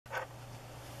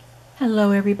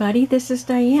Hello everybody, this is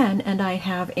Diane and I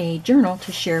have a journal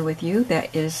to share with you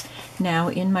that is now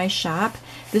in my shop.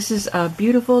 This is a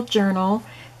beautiful journal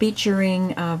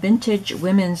featuring vintage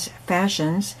women's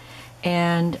fashions,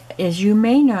 and as you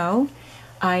may know,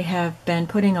 I have been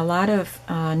putting a lot of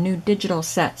new digital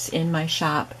sets in my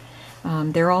shop.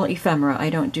 They're all ephemera.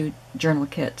 I don't do journal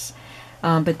kits.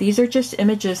 But these are just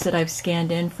images that I've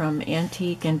scanned in from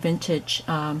antique and vintage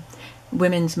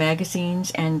women's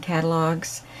magazines and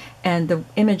catalogs, and the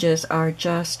images are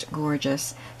just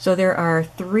gorgeous. So there are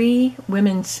 3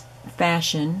 women's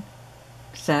fashion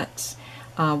sets,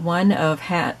 one of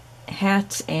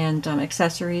hats and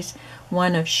accessories,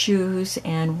 one of shoes,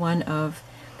 and one of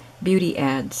beauty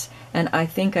ads. And I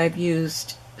think I've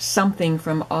used something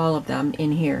from all of them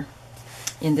in here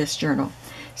in this journal.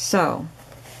 So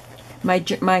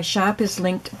my shop is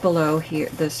linked below here,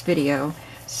 this video,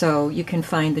 so you can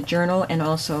find the journal and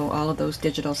also all of those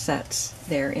digital sets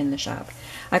there in the shop.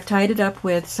 I've tied it up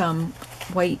with some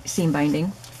white seam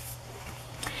binding.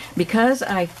 Because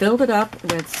I filled it up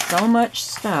with so much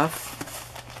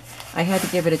stuff, I had to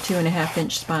give it a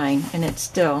 2.5-inch spine, and it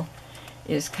still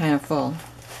is kind of full.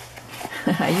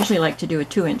 I usually like to do a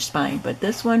 2-inch spine, but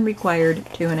this one required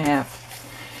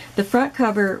 2.5. The front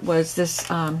cover was this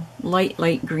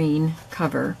light green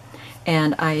cover,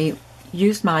 and I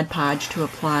used Mod Podge to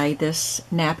apply this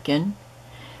napkin,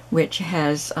 which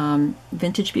has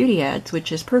vintage beauty ads,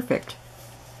 which is perfect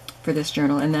for this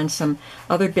journal, and then some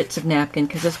other bits of napkin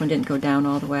because this one didn't go down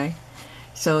all the way.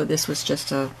 So this was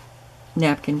just a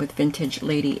napkin with vintage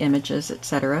lady images,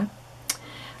 etc.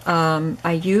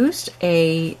 I used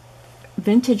a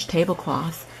vintage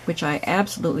tablecloth, which I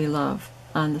absolutely love,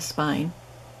 on the spine,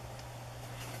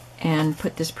 and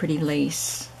put this pretty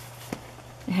lace.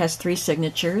 It has 3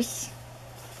 signatures,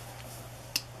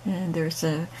 and there's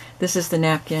this is the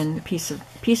napkin. A piece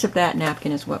of that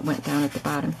napkin is what went down at the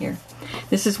bottom here.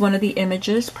 This is one of the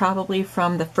images, probably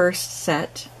from the first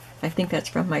set. I think that's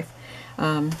from my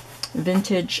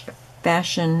vintage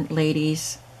fashion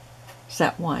ladies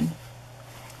set 1.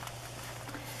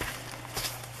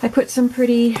 I put some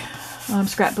pretty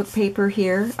scrapbook paper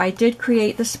here. I did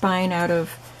create the spine out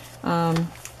of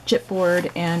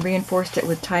chipboard and reinforced it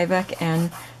with Tyvek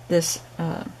and this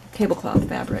tablecloth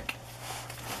fabric.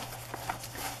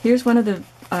 Here's one of the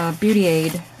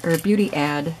beauty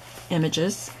ad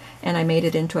images, and I made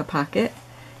it into a pocket,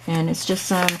 and it's just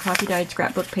some coffee dyed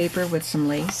scrapbook paper with some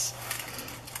lace.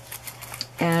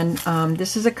 And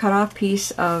this is a cut-off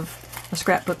piece of a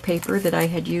scrapbook paper that I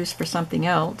had used for something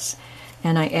else,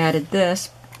 and I added this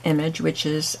image, which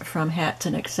is from hats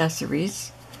and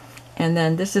accessories. And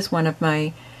then this is one of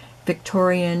my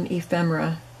Victorian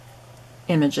ephemera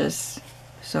images.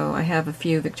 So I have a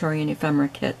few Victorian ephemera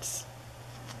kits,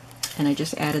 and I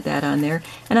just added that on there.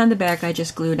 And on the back I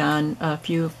just glued on a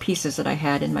few pieces that I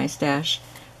had in my stash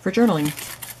for journaling.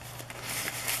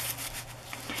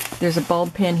 There's a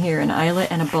bulb pin here, an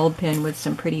eyelet and a bulb pin with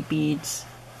some pretty beads.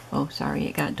 Oh, sorry,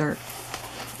 it got dark.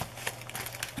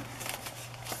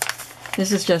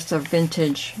 This is just a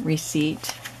vintage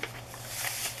receipt.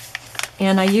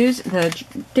 And I used, the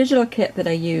digital kit that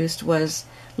I used was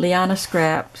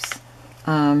LianaScrap's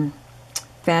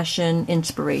Fashion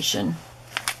Inspiration.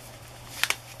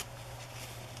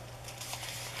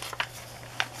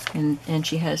 And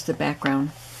she has the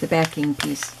background, the backing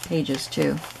pages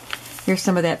too. Here's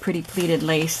some of that pretty pleated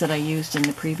lace that I used in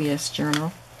the previous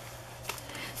journal.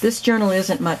 This journal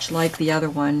isn't much like the other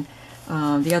one.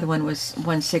 The other one was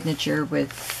 1 signature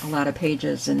with a lot of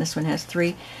pages, and this one has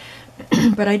 3.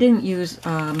 But I didn't use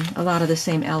a lot of the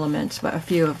same elements, but a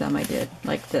few of them I did,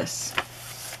 like this.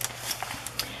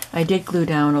 I did glue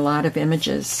down a lot of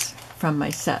images from my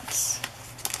sets.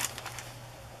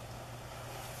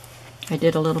 I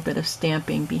did a little bit of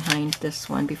stamping behind this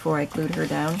one before I glued her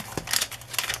down.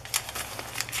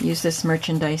 Use this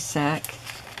merchandise sack.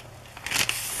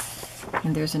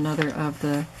 And there's another of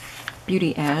the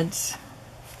beauty ads.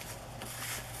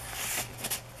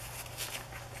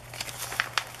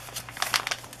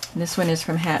 And this one is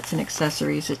from hats and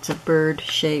accessories. It's a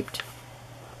bird-shaped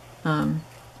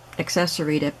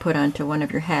accessory to put onto one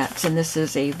of your hats. And this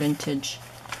is a vintage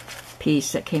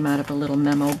piece that came out of a little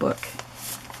memo book.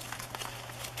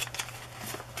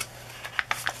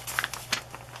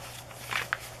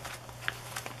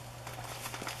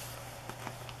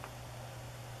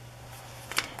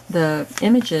 The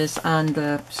images on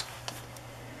the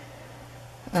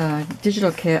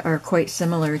digital kit are quite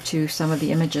similar to some of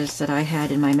the images that I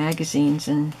had in my magazines,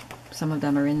 and some of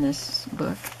them are in this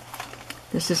book.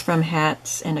 This is from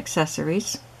Hats and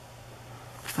Accessories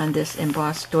on this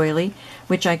embossed doily,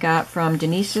 which I got from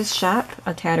Denise's shop,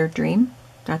 A Tattered Dream.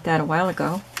 got that a while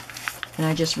ago, and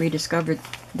I just rediscovered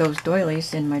those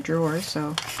doilies in my drawer,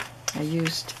 so I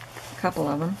used a couple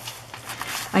of them.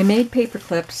 I made paper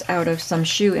clips out of some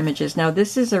shoe images. Now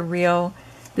this is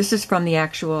from the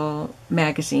actual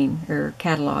magazine or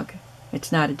catalog.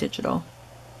 It's not a digital,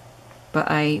 but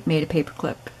I made a paper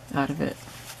clip out of it.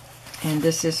 And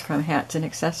this is from Hats and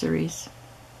Accessories.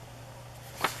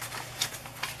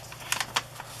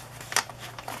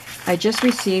 I just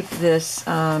received this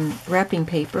wrapping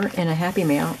paper in a Happy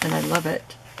Mail, and I love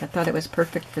it. I thought it was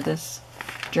perfect for this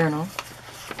journal.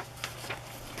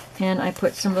 And I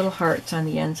put some little hearts on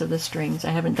the ends of the strings.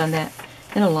 I haven't done that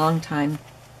in a long time.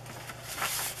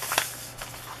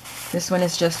 This one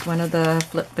is just one of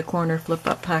the corner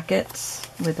flip-up pockets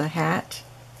with a hat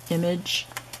image,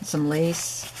 some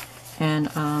lace, and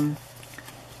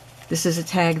this is a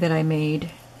tag that I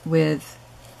made with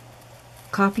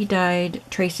coffee dyed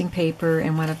tracing paper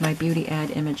and one of my beauty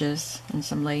ad images and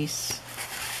some lace.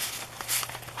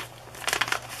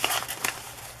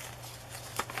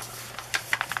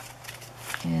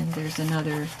 And there's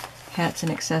another Hats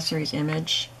and Accessories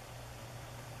image.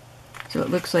 So it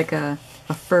looks like a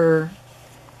fur,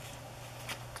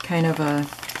 kind of a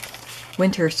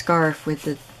winter scarf with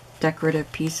the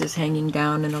decorative pieces hanging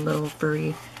down and the little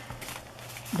furry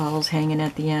balls hanging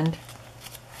at the end.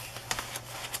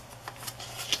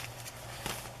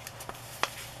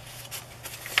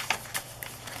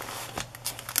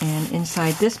 And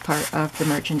inside this part of the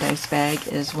merchandise bag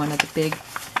is one of the big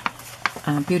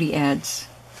beauty ads.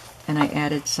 And I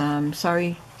added some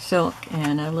sari silk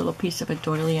and a little piece of a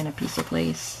doily and a piece of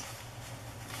lace.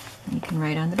 And you can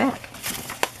write on the back.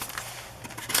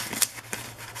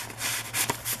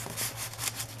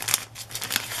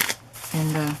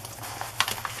 And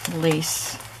the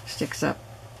lace sticks up.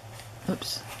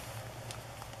 Oops.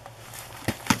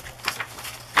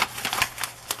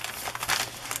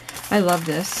 I love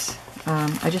this.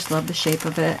 I just love the shape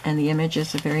of it, and the image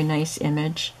is a very nice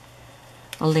image.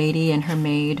 A lady and her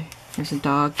maid. There's a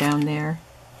dog down there.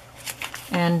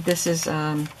 And this is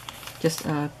just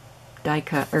a die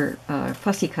cut, or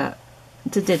fussy cut.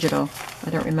 It's a digital. I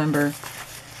don't remember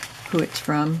who it's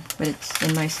from, but it's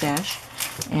in my stash.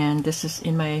 And this is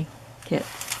in my kit,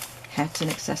 Hats and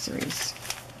Accessories.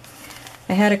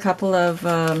 I had a couple of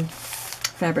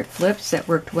fabric flips that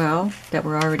worked well, that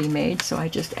were already made, so I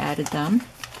just added them.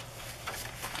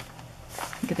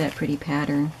 Look at that pretty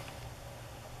pattern.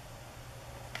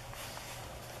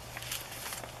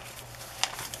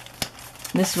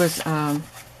 This was a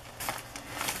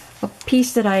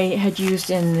piece that I had used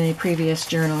in the previous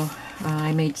journal.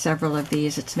 I made several of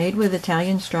these. It's made with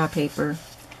Italian straw paper.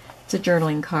 It's a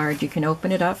journaling card. You can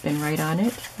open it up and write on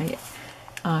it.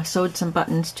 I sewed some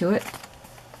buttons to it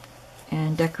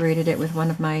and decorated it with one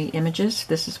of my images.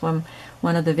 This is one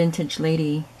of the vintage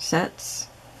lady sets.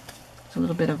 It's a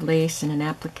little bit of lace and an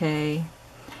applique.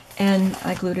 And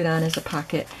I glued it on as a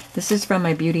pocket. This is from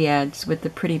my beauty ads with the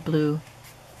pretty blue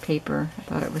paper. I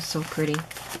thought it was so pretty.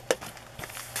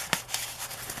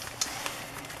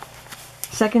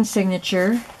 Second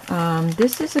signature.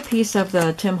 This is a piece of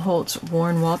the Tim Holtz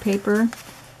worn wallpaper,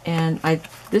 and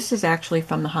this is actually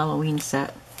from the Halloween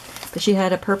set. But she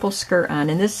had a purple skirt on,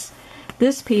 and this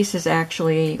piece is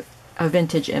actually a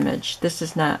vintage image. This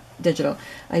is not digital.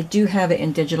 I do have it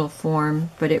in digital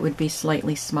form, but it would be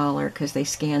slightly smaller because they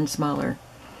scan smaller.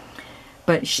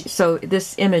 But so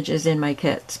this image is in my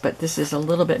kits, but this is a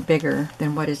little bit bigger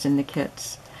than what is in the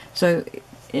kits. So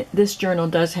this journal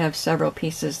does have several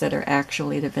pieces that are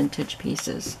actually the vintage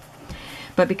pieces.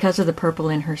 But because of the purple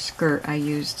in her skirt, I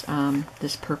used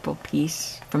this purple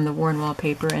piece from the worn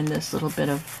wallpaper and this little bit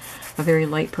of a very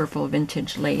light purple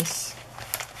vintage lace.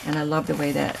 And I love the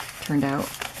way that turned out.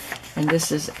 And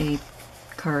this is a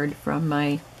card from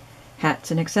my Hats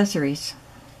and Accessories.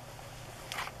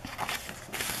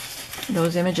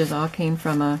 Those images all came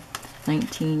from a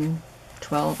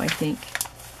 1912, I think,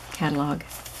 catalog.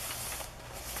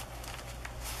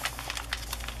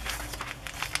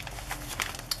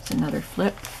 It's another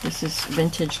flip. This is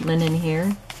vintage linen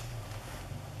here.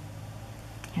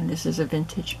 And this is a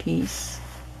vintage piece.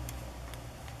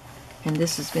 And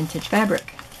this is vintage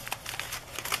fabric.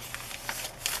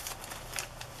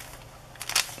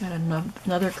 Got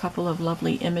another couple of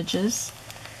lovely images.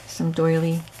 Some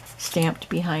doily stamped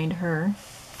behind her.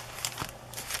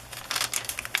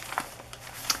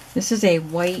 This is a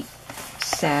white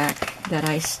sack that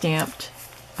I stamped,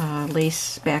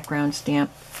 lace background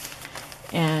stamp,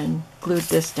 and glued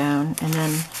this down, and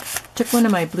then took one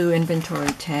of my blue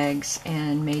inventory tags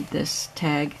and made this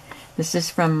tag. This is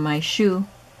from my shoe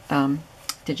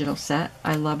digital set.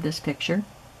 I love this picture.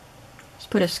 Just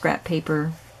put a scrap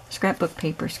paper scrapbook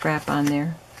paper scrap on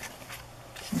there.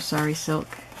 Some sari silk.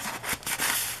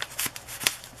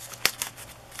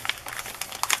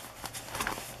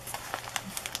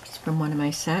 It's from one of my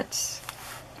sets.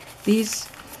 These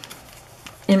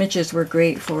images were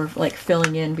great for like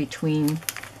filling in between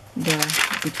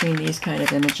these kind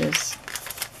of images.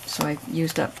 So I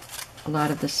used up a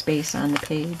lot of the space on the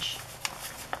page.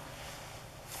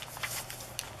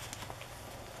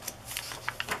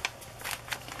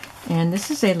 And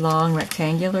this is a long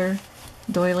rectangular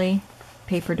doily,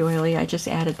 paper doily. I just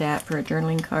added that for a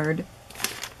journaling card.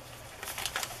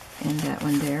 And that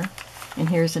one there. And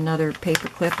here's another paper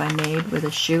clip I made with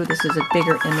a shoe. This is a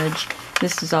bigger image.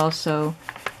 This is also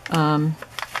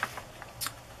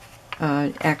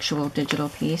actual digital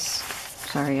piece.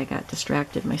 Sorry, I got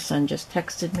distracted. My son just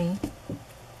texted me.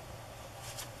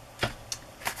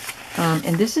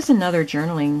 And this is another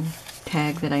journaling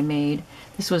tag that I made.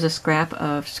 This was a scrap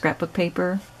of scrapbook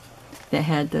paper that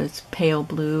had this pale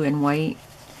blue and white,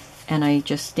 and I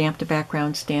just stamped a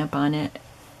background stamp on it.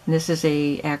 And this is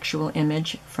a actual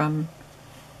image from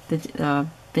the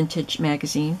vintage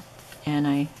magazine, and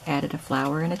I added a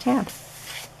flower and a tab.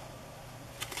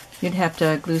 You'd have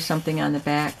to glue something on the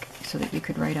back so that you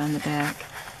could write on the back.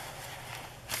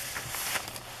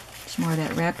 Some more of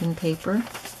that wrapping paper.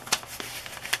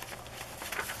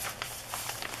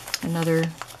 Another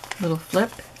little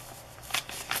flip.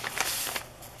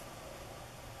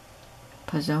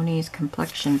 Pizzoni's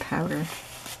complexion powder.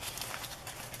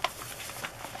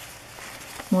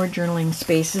 More journaling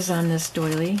spaces on this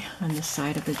doily, on this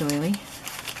side of the doily.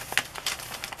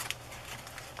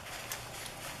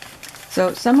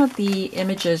 So some of the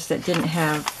images that didn't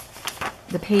have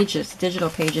the pages, digital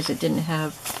pages that didn't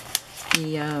have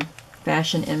the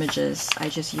fashion images, I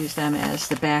just used them as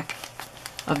the back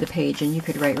of the page, and you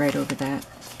could write right over that.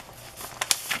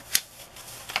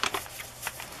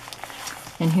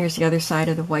 And here's the other side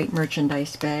of the white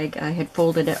merchandise bag. I had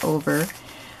folded it over.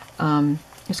 It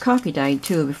was coffee dyed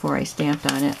too before I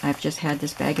stamped on it. I've just had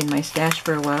this bag in my stash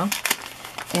for a while.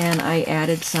 And I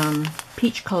added some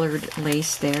peach colored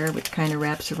lace there, which kind of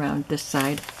wraps around this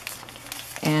side.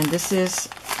 And this is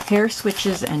hair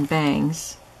switches and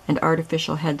bangs and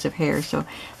artificial heads of hair. So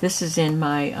this is in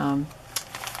my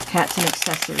hats and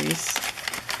accessories.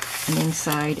 And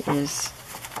inside is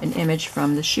an image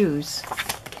from the shoes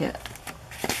kit.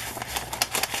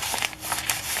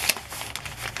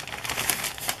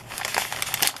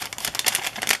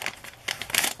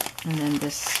 And then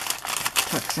this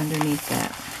tucks underneath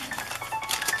that.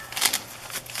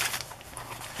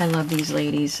 I love these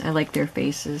ladies. I like their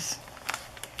faces.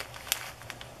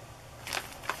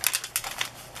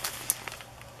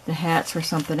 The hats were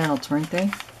something else, weren't they?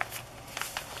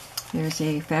 There's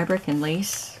a fabric and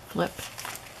lace flip.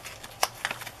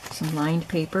 Some lined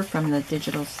paper from the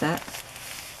digital set.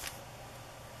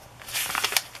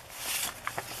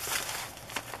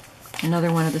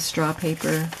 Another one of the straw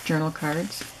paper journal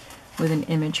cards with an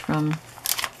image from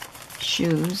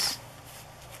shoes.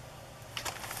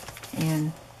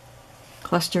 And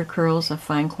cluster curls of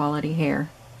fine quality hair.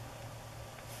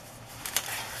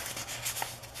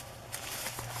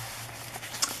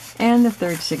 And the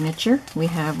third signature, we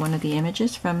have one of the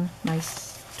images from my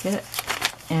kit,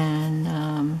 and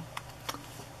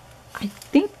I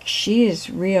think she is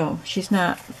real. She's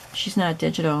not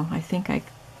digital. I think I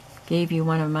gave you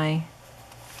one of my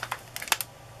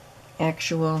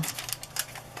actual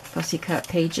fussy cut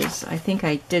pages. I think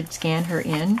I did scan her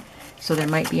in, so there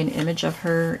might be an image of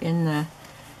her in the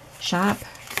shop,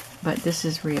 but this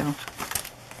is real.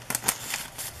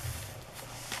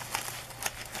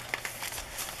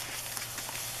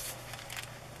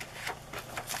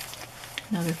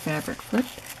 Another fabric flip.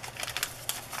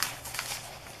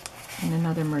 And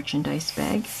another merchandise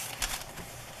bag.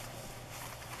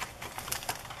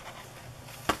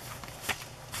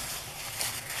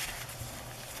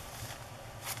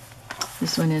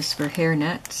 This one is for hair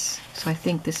nets, so I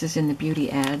think this is in the beauty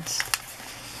ads.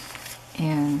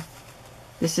 And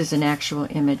this is an actual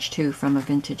image too from a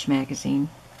vintage magazine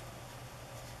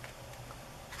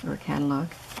or a catalog.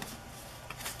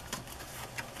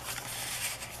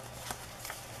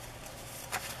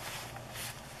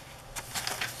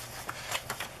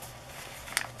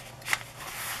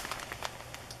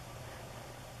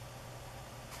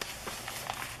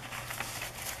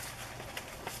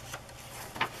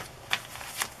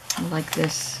 I like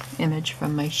this image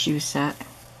from my shoe set.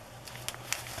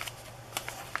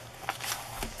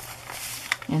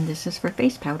 And this is for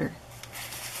face powder.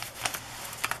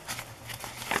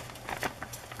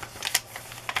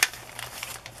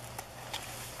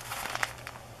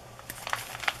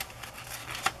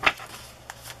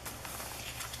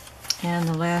 And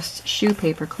the last shoe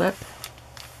paper clip.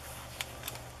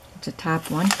 It's a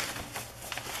top one.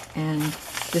 And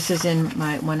this is in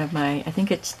one of my, I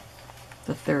think it's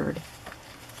the third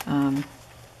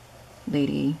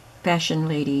Fashion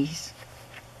Ladies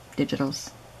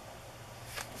digitals.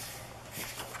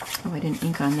 Oh, I didn't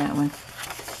ink on that one.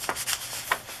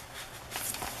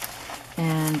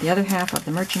 And the other half of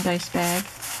the merchandise bag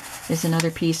is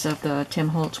another piece of the Tim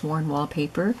Holtz worn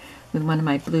wallpaper with one of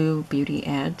my blue beauty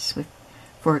ads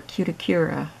for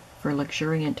Cuticura for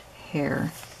luxuriant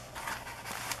hair.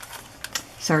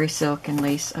 Sari silk and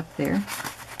lace up there.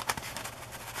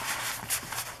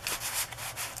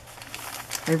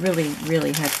 I really,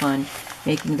 really had fun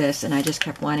making this, and I just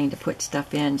kept wanting to put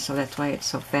stuff in, so that's why it's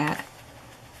so fat.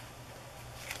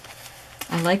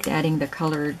 I liked adding the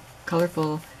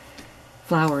colorful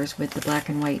flowers with the black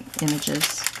and white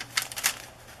images.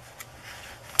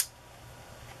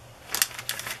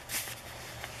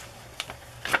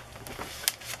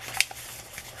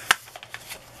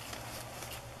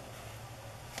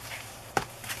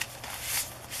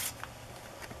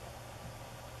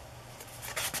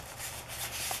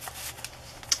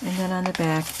 And then on the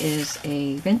back is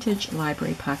a vintage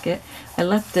library pocket. I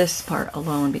left this part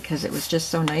alone because it was just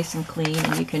so nice and clean,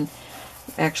 and you can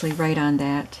actually write on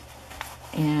that.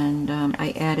 And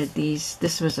I added these.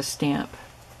 This was a stamp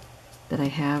that I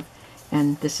have,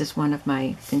 and this is one of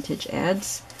my vintage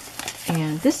ads.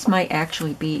 And this might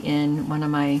actually be in one of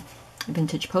my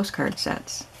vintage postcard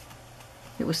sets.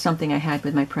 It was something I had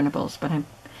with my printables, but I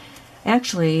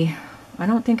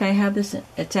don't think I have this.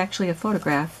 It's actually a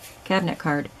photograph cabinet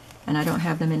card, and I don't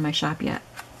have them in my shop yet,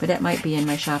 but it might be in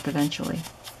my shop eventually.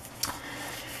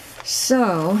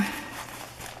 So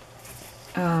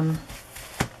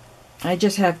I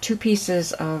just have 2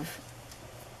 pieces of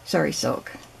sari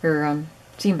silk or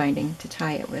seam binding to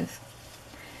tie it with,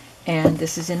 and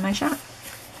this is in my shop.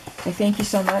 I thank you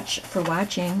so much for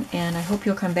watching, and I hope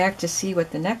you'll come back to see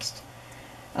what the next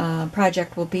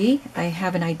project will be. I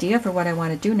have an idea for what I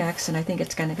want to do next, and I think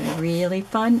it's going to be really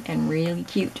fun and really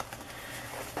cute.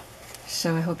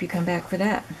 So I hope you come back for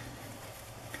that.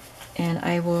 And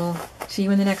I will see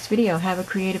you in the next video. Have a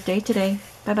creative day today.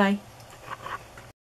 Bye-bye.